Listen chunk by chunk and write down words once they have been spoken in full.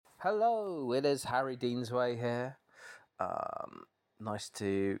Hello, it is Harry Deansway here. Nice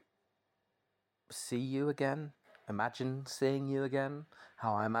to see you again. Imagine seeing you again.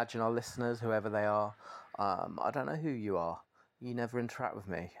 How I imagine our listeners, whoever they are. I don't know who you are. You never interact with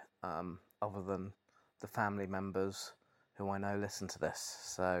me, other than the family members who I know listen to this.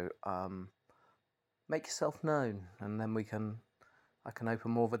 So make yourself known, and then I can open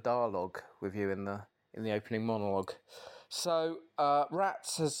more of a dialogue with you in the opening monologue. So,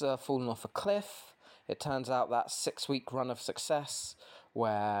 Rats has fallen off a cliff. It turns out that 6-week run of success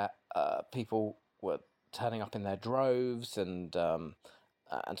where people were turning up in their droves and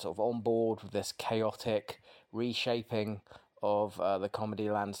sort of on board with this chaotic reshaping of the comedy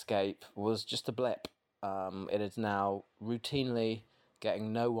landscape was just a blip. It is now routinely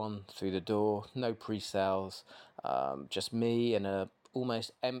getting no one through the door, no pre-sales, just me in a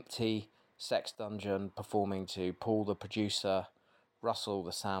almost empty Sex Dungeon performing to Paul the producer, Russell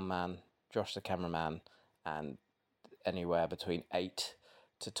the sound man, Josh the cameraman, and anywhere between 8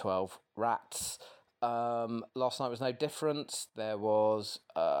 to 12 rats. Last night was no different. There was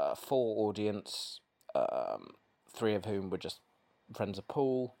 4 audience, 3 of whom were just friends of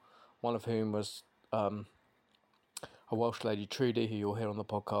Paul, one of whom was a Welsh lady, Trudy, who you'll hear on the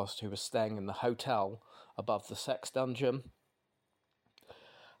podcast, who was staying in the hotel above the Sex Dungeon.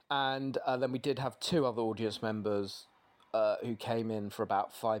 And then we did have 2 other audience members who came in for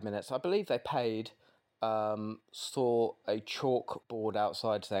about 5 minutes. I believe they paid, saw a chalkboard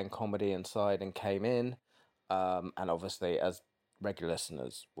outside saying comedy inside and came in. And obviously, as regular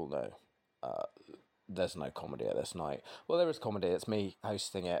listeners will know, there's no comedy at this night. Well, there is comedy. It's me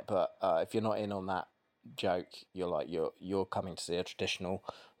hosting it. But if you're not in on that joke, you're coming to see a traditional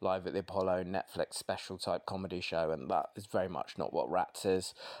live at the Apollo Netflix special type comedy show, and that is very much not what Rats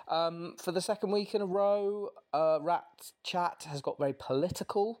is. For the second week in a row, Rat Chat has got very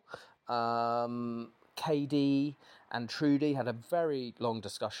political. KD and Trudy had a very long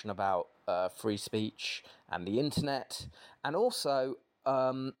discussion about free speech and the internet, and also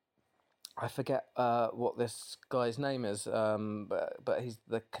I forget what this guy's name is, but he's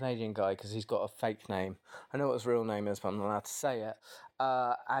the Canadian guy because he's got a fake name. I know what his real name is, but I'm not allowed to say it.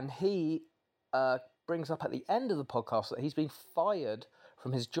 And he brings up at the end of the podcast that he's been fired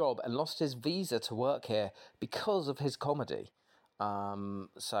from his job and lost his visa to work here because of his comedy.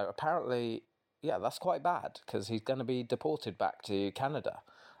 So apparently, yeah, that's quite bad because he's going to be deported back to Canada.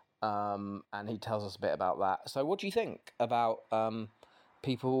 And he tells us a bit about that. So what do you think about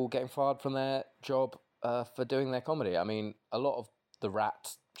people getting fired from their job for doing their comedy? I mean, a lot of the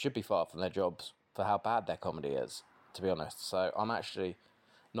rats should be fired from their jobs for how bad their comedy is, to be honest. So I'm actually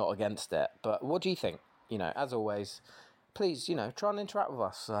not against it. But what do you think? As always, please, try and interact with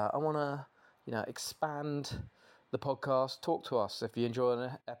us. I want to, expand the podcast. Talk to us. If you enjoy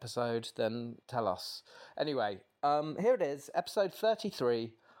an episode, then tell us. Anyway, here it is, episode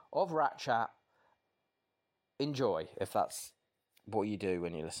 33 of Rat Chat. Enjoy, if that's what you do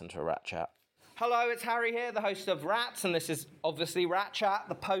when you listen to a Rat Chat. Hello, it's Harry here, the host of Rats, and this is obviously Rat Chat,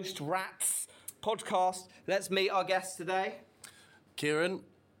 the post-Rats podcast. Let's meet our guest today. Kieran,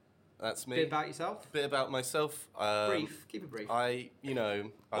 that's me. Bit about yourself? Bit about myself. Brief, keep it brief. I've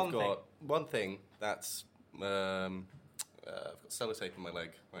got one thing that's, I've got sellotape on my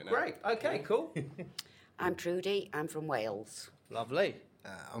leg right now. Great, okay, cool. I'm Trudy, I'm from Wales. Lovely.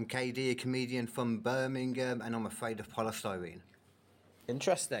 I'm KD, a comedian from Birmingham, and I'm afraid of polystyrene.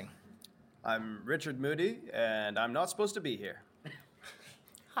 Interesting. I'm Richard Moody, and I'm not supposed to be here.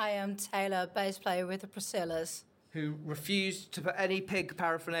 Hi, I'm Taylor, bass player with the Priscillas. Who refused to put any pig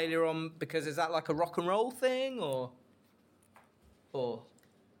paraphernalia on because is that like a rock and roll thing, or?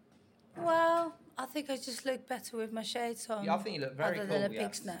 Well, I think I just look better with my shades on. Yeah, I think you look very other cool, than a yes.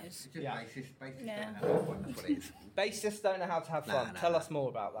 pig's nose. Yeah. Bassist Bassists don't know how to have fun. No. Tell us more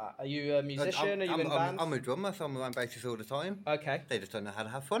about that. Are you a musician? Are you in bands? I'm a drummer, so I'm around bassists all the time. Okay. They just don't know how to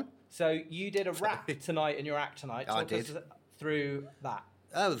have fun. So you did a rap tonight in your act tonight. I Talk us through that.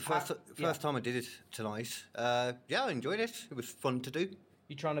 Oh, the first time I did it tonight. I enjoyed it. It was fun to do.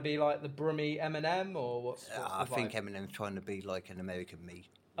 You trying to be like the Brummy Eminem, or what's the I think vibe? Eminem's trying to be like an American me.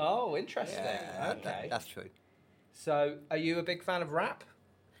 Oh, interesting. Yeah, okay. that's true. So, are you a big fan of rap?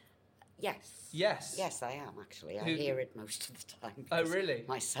 Yes. Yes. Yes, I am, actually. I Who- hear it most of the time. Oh, because really?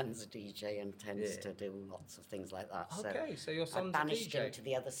 My son's a DJ and tends to do lots of things like that. Okay, so your son's a I banished DJ. him to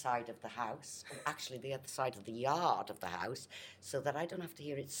the other side of the house, actually the other side of the yard of the house, so that I don't have to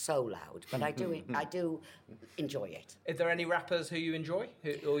hear it so loud. But I do enjoy it. Is there any rappers who you enjoy?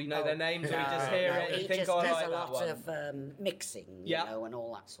 Or you know their names, or you just hear it and he think, just oh, I does like a that lot one? of mixing, Yeah. and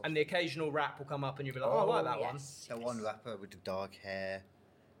all that sort And of the occasional rap will come up and you'll be like, oh, I like that yes, The yes. one rapper with the dark hair.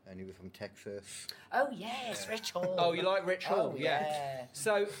 and he was from Texas. Oh, yes, Rich Hall. Oh, you like Rich Hall? Oh, yeah.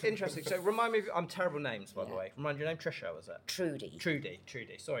 So interesting. So remind me. I'm terrible names, by the Yeah. way. Remind your name, Trisha, was it? Trudy. Trudy.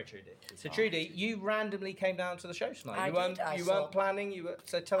 Sorry, Trudy. So Trudy, you randomly came down to the show tonight. I you did, weren't. I You saw- weren't planning. You were.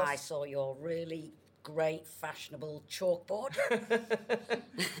 So tell us. I saw your really great fashionable chalkboard.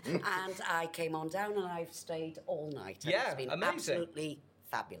 And I came on down and I've stayed all night. And Yeah, it's been amazing. absolutely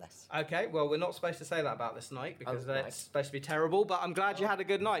fabulous. Okay, well, we're not supposed to say that about this night because Oh, right. it's supposed to be terrible, but I'm glad you had a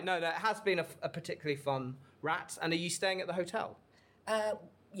good night. No, it has been a particularly fun rat. And are you staying at the hotel?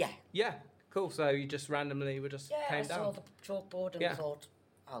 Yeah. Yeah, cool. So you just randomly were just Yeah, I came saw down? the chalkboard and Yeah. thought,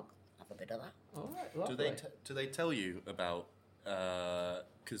 I'll have a bit of that. All right, Do lovely. do they tell you about?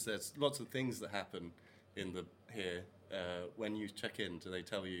 Because there's lots of things that happen in the here when you check in. Do they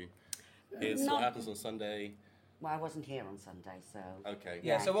tell you? Here's Not- what happens on Sunday. Well, I wasn't here on Sunday, so... Okay.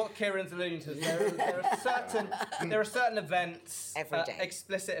 Yeah, so what Kieran's alluding to is there are certain events, Every day.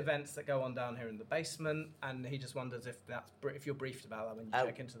 explicit events that go on down here in the basement, and he just wonders if if you're briefed about that when you Oh.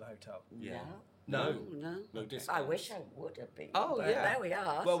 check into the hotel. Yeah. No. No. No I discounts. wish I would have been. Oh, but yeah. There we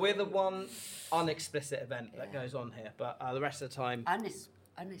are. Well, we're the one unexplicit event that Yeah. goes on here, but the rest of the time,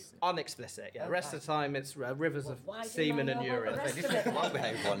 unexplicit. Yeah, the rest of the time it's rivers of why didn't semen I and know about urine. the rest This of was it? the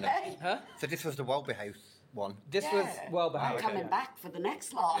well-behaved one. Hey. Huh? So this was the well-behaved one. This Yeah. was well I'm behaved. coming back for the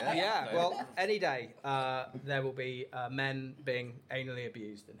next lot. Yeah. Yeah, well, any day there will be men being anally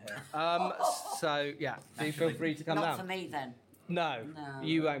abused in here. So yeah, do feel free to come Not down. for me then. No, No.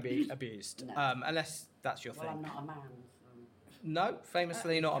 you won't be abused No. unless that's your Well, I'm thing. not a man. No,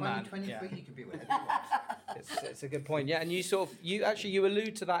 famously not a man. 2023, Yeah. you could be whatever you want. It's a good point. Yeah, and you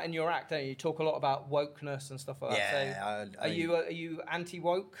allude to that in your act, don't you? You talk a lot about wokeness and stuff like that. Yeah, So are you anti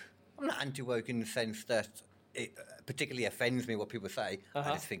woke? I'm not anti-woke in the sense that it particularly offends me what people say.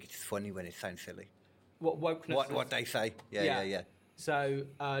 Uh-huh. I just think it's funny when it sounds silly. What wokeness? What they say. Yeah. So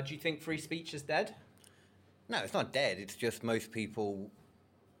do you think free speech is dead? No, it's not dead. It's just most people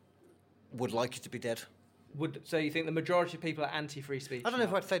would like it to be dead. So you think the majority of people are anti-free speech? I don't know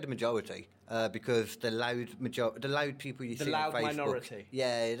if now? I'd say the majority, because the loud people you The see loud on Facebook, minority.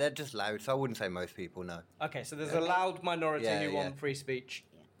 yeah, they're just loud. So I wouldn't say most people. No. Okay, so there's a loud minority Yeah, who yeah. want free speech.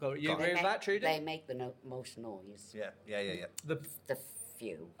 Yeah. You They agree with make- that, Trudy? They make the most noise. Yeah. The The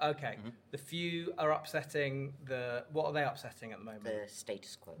few. okay, the few are upsetting the. What are they upsetting at the moment? The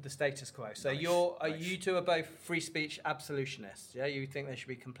status quo. The status quo. So Nice, you two are both free speech absolutionists. Yeah, you think there should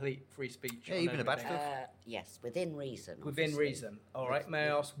be complete free speech. Yeah, on even the bad everything? stuff. Yes, within reason. Within obviously. reason. All right. May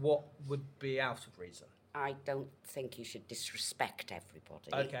I ask what would be out of reason? I don't think you should disrespect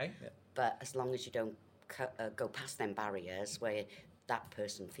everybody. Okay. But as long as you don't go past them barriers where that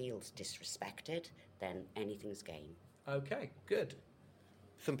person feels disrespected, then anything's game. Okay. Good.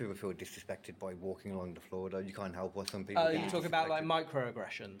 Some people feel disrespected by walking along the floor, though. You can't help what some people. You feel talk about like disrespected.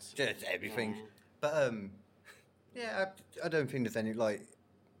 microaggressions. Just everything. Yeah. But yeah, I don't think there's any like.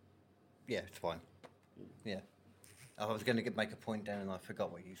 Yeah, it's fine. Yeah. I was going to make a point down and I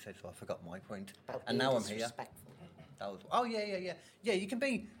forgot what you said, so I forgot my point. About And being now I'm here. disrespectful. That was. Oh yeah. Yeah, you can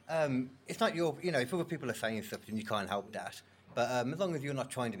be. It's not your. If other people are saying stuff, then you can't help that. But as long as you're not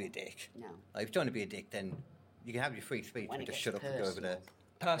trying to be a dick. No. Like, if you're trying to be a dick, then you can have your free speech When and it just gets shut up and go over there.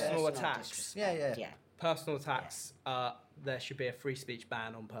 Personal attacks. disrespect, Yeah. Personal attacks. There should be a free speech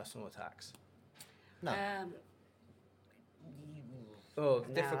ban on personal attacks. No. Oh,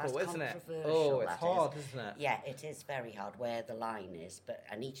 No, difficult, that's isn't it? controversial, Oh, it's that hard, is. isn't it? Yeah, it is very hard where the line is,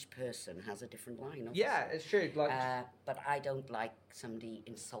 and each person has a different line. Yeah, obviously. it's true. Like, But I don't like somebody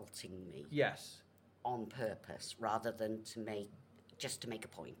insulting me yes, on purpose rather than to make a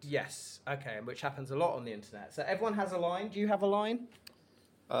point. yes, okay, and which happens a lot on the internet. So everyone has a line. Do you have a line?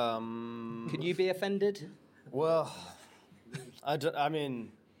 Can you be offended? Well, I don't Have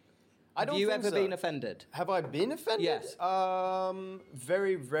you think ever so. been offended? Have I been offended? Yes.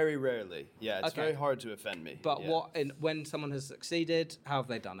 Very, very rarely. Yeah, it's Okay. very hard to offend me. But yeah. when someone has succeeded, how have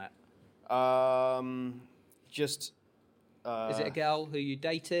they done it? Just. Is it a girl who you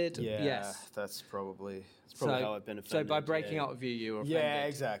dated? Yeah. Yes. That's probably how I've been offended. So by breaking yeah. out with you were offended. Yeah,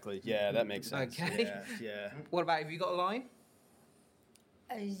 exactly. Yeah, that makes sense. Okay. Yeah. What about, have you got a line?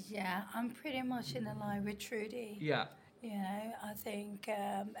 Yeah, I'm pretty much in the line with Trudy. Yeah. You know, I think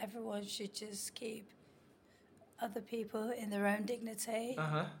everyone should just keep other people in their own dignity,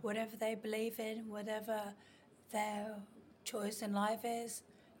 Uh-huh. whatever they believe in, whatever their choice in life is.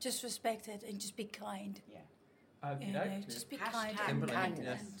 Just respect it and just be kind. Okay. You know, just be kind. Hashtag and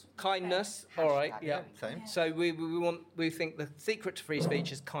kindness. Kindness. All right. Hashtag Yeah. Same. So we think the secret to free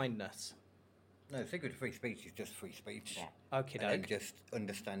speech is kindness. No, secret to free speech is just free speech. Yeah. Okay, And then just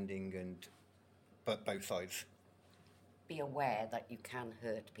understanding and both sides. be aware that you can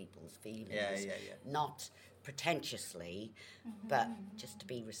hurt people's feelings. Yeah. Not pretentiously, but just to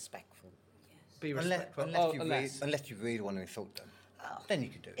be respectful. Be Unless, respectful. unless you really want to insult them, then you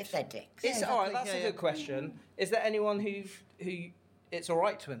can do it. If they're dicks. It's, all right, that's Yeah, a good question. Is there anyone who it's all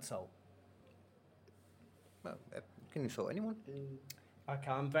right to insult? Well, you can insult anyone.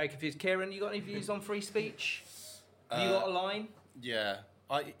 Okay, I'm very confused. Kieran, you got any views on free speech? Have you got a line? Yeah,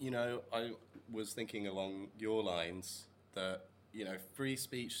 I was thinking along your lines that free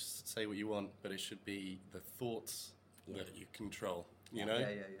speech, say what you want, but it should be the thoughts that you control. Yeah.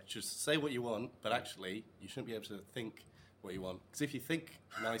 Just say what you want, but actually you shouldn't be able to think what you want. Because if you think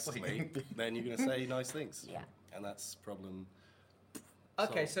nicely, then you're going to say nice things. Yeah. And that's problem.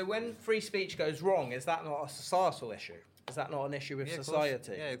 Okay, so when free speech goes wrong, is that not a societal issue? Is that not an issue with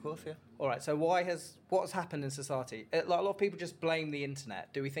society? Yeah, of course, yeah. All right, so what's happened in society? Like a lot of people just blame the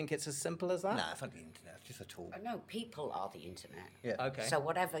internet. Do we think it's as simple as that? Nah, it's not the internet. It's just a tool. No, people are the internet. Yeah. Okay. So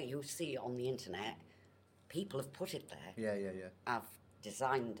whatever you see on the internet, people have put it there. Yeah. Have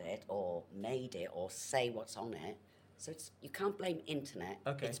designed it or made it or say what's on it. So you can't blame internet.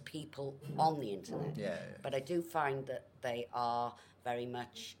 Okay. It's people on the internet. Yeah. But I do find that they are very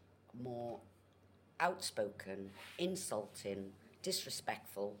much more outspoken, insulting,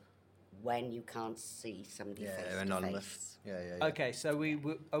 disrespectful when you can't see somebody Yeah, face they're to anonymous. face. Yeah. Okay, so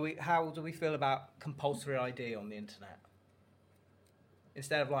how do we feel about compulsory ID on the internet?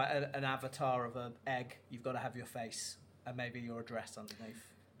 Instead of like an avatar of an egg, you've got to have your face and maybe your address underneath.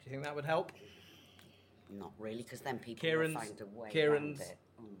 Do you think that would help? Not really, because then people Kieran's- will find a way Kieran's- around it,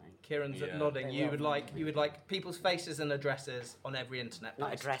 won't they? Kieran's Yeah. nodding. They You will. would like people's faces and addresses on every internet Not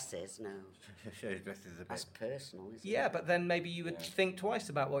post. addresses, no. Show dresses a That's bit. personal, isn't it? Yeah, but then maybe you would think twice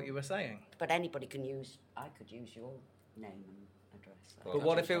about what you were saying. But anybody can use. I could use your name and address. But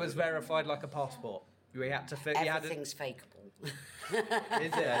what if it was verified like a passport? You had to fit. Everything's fakeable. Is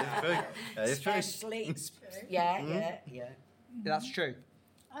it? That is true. Especially, yeah. That's true.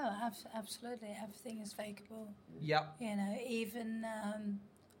 Oh, absolutely. Everything is fakeable. Yep. You know, even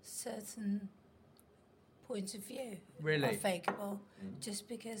certain points of view Really? are fakeable, just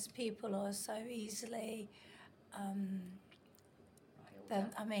because people are so easily. I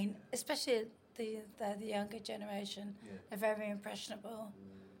mean, especially the younger generation, are very impressionable,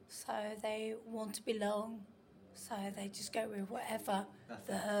 so they want to belong. So they just go with whatever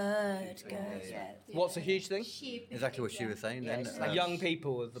the herd goes. yeah. What's a huge thing? Sheep Exactly what she was saying Yeah, then. it's like- Young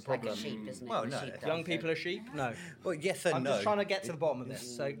people are the It's like problem. a sheep, isn't it? Well, A no, sheepdog. Young people are sheep? No. Well, yes and I'm no. just trying to get to the bottom of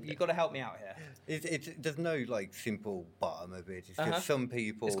this, so you've got to help me out here. There's no like simple bottom of it. It's Uh-huh. just some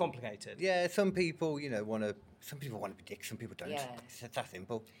people. It's complicated. Yeah, some people want to. Some people want to be dicks. Some people don't. Yeah. It's that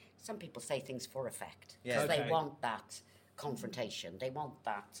simple. Some people say things for effect Yeah. because Okay. they want that confrontation. They want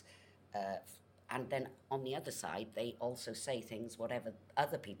that, and then on the other side, they also say things whatever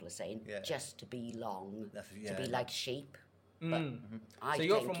other people are saying Yeah. just to belong, That's- to yeah. be like sheep. Mm. I So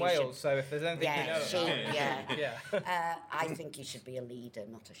you're think from you should- Wales, so if there's anything Yeah, you know sheep. about Yeah. yeah. I think you should be a leader,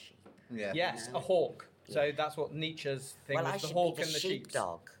 not a sheep. Yeah. Yes, a hawk. So that's what Nietzsche's thing Well, was, I the should hawk be the and the sheep.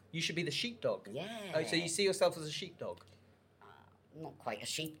 sheepdog. You should be the sheepdog. Yeah. Oh, so you see yourself as a sheepdog? Not quite a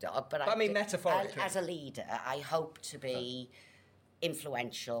sheepdog, but I mean do- metaphorically. As a leader, I hope to be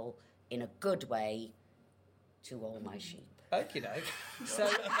influential in a good way to all my sheep. Okie doke. So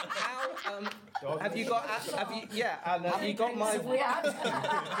how have you got? Have you? Yeah, and have you got my? You've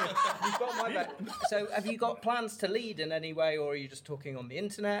got my back. So have you got plans to lead in any way, or are you just talking on the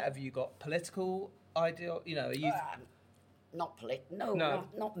internet? Have you got political ideal? You know, are you? No, No.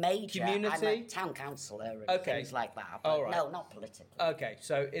 not major. I'm Community? a town councillor and Okay. things like that. But All right. no, not political. Okay,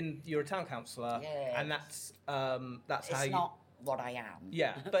 so you're a town councillor, Yeah. and that's how It's you. not what I am.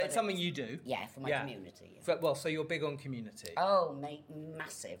 Yeah, but it's something you do. Yeah, for my Yeah. community. Yeah. Well, so you're big on community. Oh, mate,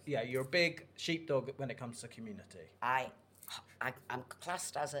 massive. Yeah, you're a big sheepdog when it comes to community. I'm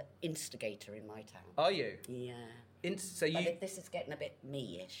classed as an instigator in my town. Are you? Yeah. So But you. this is getting a bit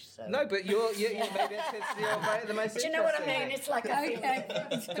me-ish. So. No, but you're maybe it's 'cause you're the most. Do you know what I interesting. mean? It's like I feel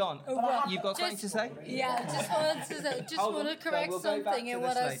Okay. Go on. Well, You've got something to say? Yeah, I just wanted to Hold want on. to correct We'll go back something to in this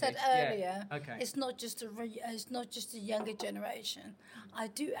what I lady. said Yeah, earlier. okay. It's not just a younger generation. I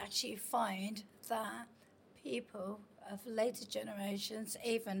do actually find that people of later generations,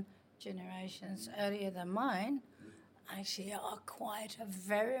 even generations earlier than mine, actually are quite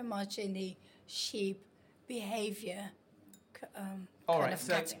very much in the sheep behaviour All kind right, of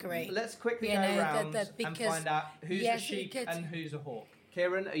so category. let's quickly You go know, round that and because- find out who's yes, a sheep because- and who's a hawk.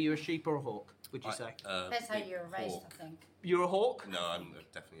 Kieran, are you a sheep or a hawk? Would you say That's how you're raised, hawk. I think. you're a hawk? No, I'm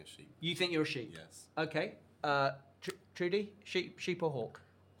definitely a sheep. You think you're a sheep? Yes. Okay. Trudy, sheep or hawk?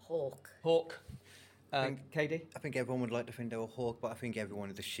 hawk. Hawk. KD? I think everyone would like to think they're a hawk, but I think everyone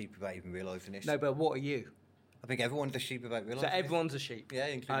is a sheep without even realising it. No, but what are you? I think everyone's a sheep without So realising it. everyone's a sheep. Yeah,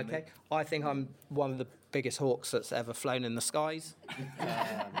 including me. Okay. I think I'm one of the biggest hawks that's ever flown in the skies.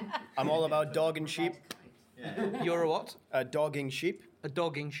 I'm all about dog and sheep. You're a what? Dogging sheep. A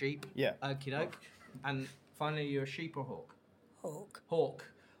dogging sheep. Yeah. Okie doke. And finally, you're a sheep or hawk? Hawk. Hawk.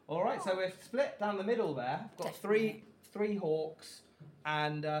 All right. So we've split down the middle there. Got Definitely. three hawks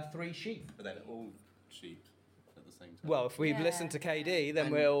and 3 sheep. But then all sheep at the same time. Well, if we've Yeah. listened to KD,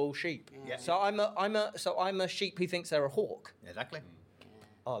 then we're all sheep. Yeah. So I'm a sheep who thinks they're a hawk. Exactly.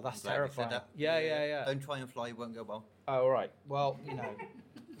 Oh, that's Glad we said terrifying. that. Yeah. Don't try and fly, it won't go well. Oh, all right. Well, you know.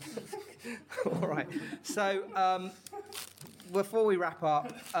 All right. So, before we wrap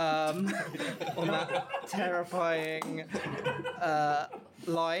up on that terrifying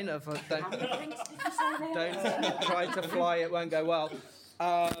line of don't try to fly, it won't go well.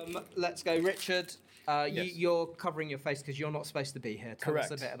 Let's go, Richard. Yes. You're covering your face because you're not supposed to be here. Tell us a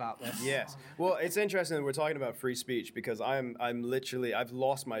Correct. bit about this. Yes. Well, it's interesting that we're talking about free speech because I'm literally I've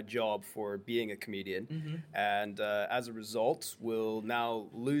lost my job for being a comedian, and as a result, will now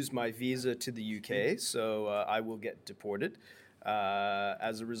lose my visa to the UK. So I will get deported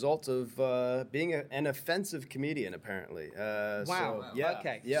as a result of being an offensive comedian. Apparently. Wow. So, yeah.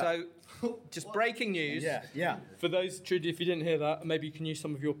 Okay. Yeah. So, just breaking news. Yeah. For those, Trudy, if you didn't hear that, maybe you can use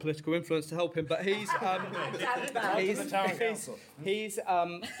some of your political influence to help him. But he's he's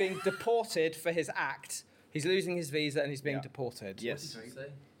being deported for his act. He's losing his visa and he's being Yeah. deported. Yes.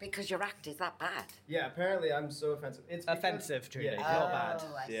 Because your act is that bad. Yeah. Apparently, I'm so offensive. It's because- Offensive, Trudy, Yeah. not bad.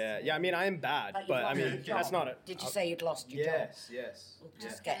 Yeah. I mean, I am bad, But you've but I lost your mean, job. that's not it. Did you say you'd lost your job? Yes. Well,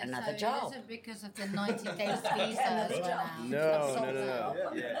 just get another So job. Is it because of the 90 days visa as well?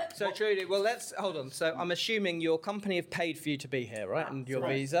 No. Yeah. So, Trudy, well, let's hold on. So, I'm assuming your company have paid for you to be here, right? And your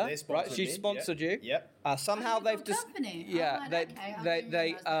Right. visa, They sponsored right? She me, sponsored you. Yep. Somehow Oh, they've your just company? yeah, Oh, right, they okay. I they didn't they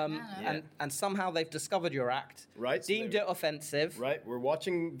realise that. No, no. and somehow they've discovered your act, Right, so deemed they- it offensive, Right, we're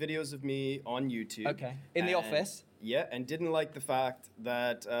watching videos of me on YouTube. Okay. In the and- office? Yeah, and didn't like the fact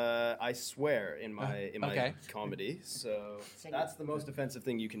that I swear in my okay. comedy. So that's the most offensive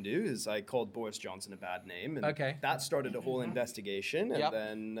thing you can do. Is I called Boris Johnson a bad name, and Okay. that started a whole investigation. And Yep.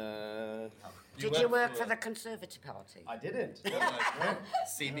 then Did you work for the Conservative Party? I didn't.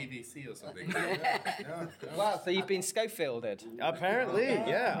 CBBC or something. Wow, so you've been Schofielded. Apparently,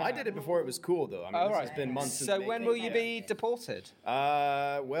 yeah. I did it before it was cool, though. I mean, All this right. has been months. So when will you be deported?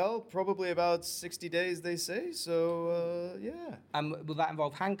 Well, probably about 60 days, they say. So yeah. And will that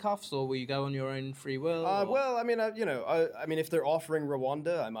involve handcuffs, or will you go on your own free will? or- Well, I mean, I mean, if they're offering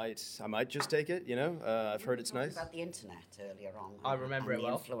Rwanda, I might just take it. I've heard it's We talked nice. about the internet earlier on. I remember and it the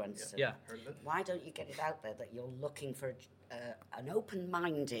well. influence. Yeah. Why don't you get it out there that you're looking for an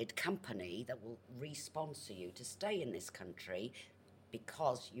open-minded company that will re-sponsor you to stay in this country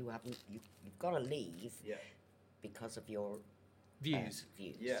because you've got to leave Yeah. because of your views.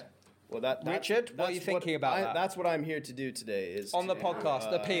 views. Yeah. Well, that's, Richard, what are you that's thinking about that? That's what I'm here to do today. Is On the to,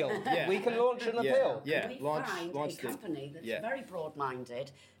 podcast, appeal. yeah. We can launch an Yeah. appeal. Yeah. We launch find launch a the- company that's yeah. very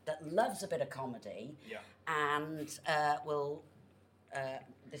broad-minded, that loves a bit of comedy, Yeah. and will.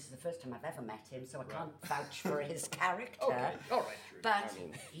 This is the first time I've ever met him, so I can't vouch for his character. Okay. All right. Drew. But I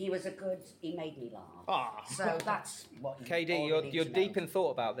mean, he was he made me laugh. Ah. So that's what you KD, all you're need to deep know. in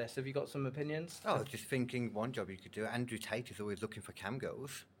thought about this. Have you got some opinions? Oh, I was just thinking one job you could do. Andrew Tate is always looking for cam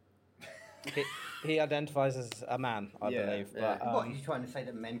girls. He identifies as a man, I Yeah, believe. yeah. But, What, are you trying to say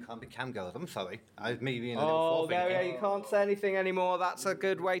that men can't be cam girls? I'm sorry. I was me being a Oh, little there we forethinking. go. You can't say anything anymore. That's a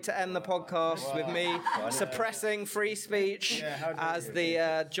good way to end the podcast with me suppressing free speech Yeah, how dare as you.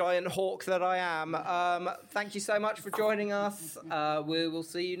 the giant hawk that I am. Thank you so much for joining us. We will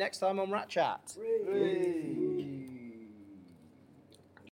see you next time on Rat Chat.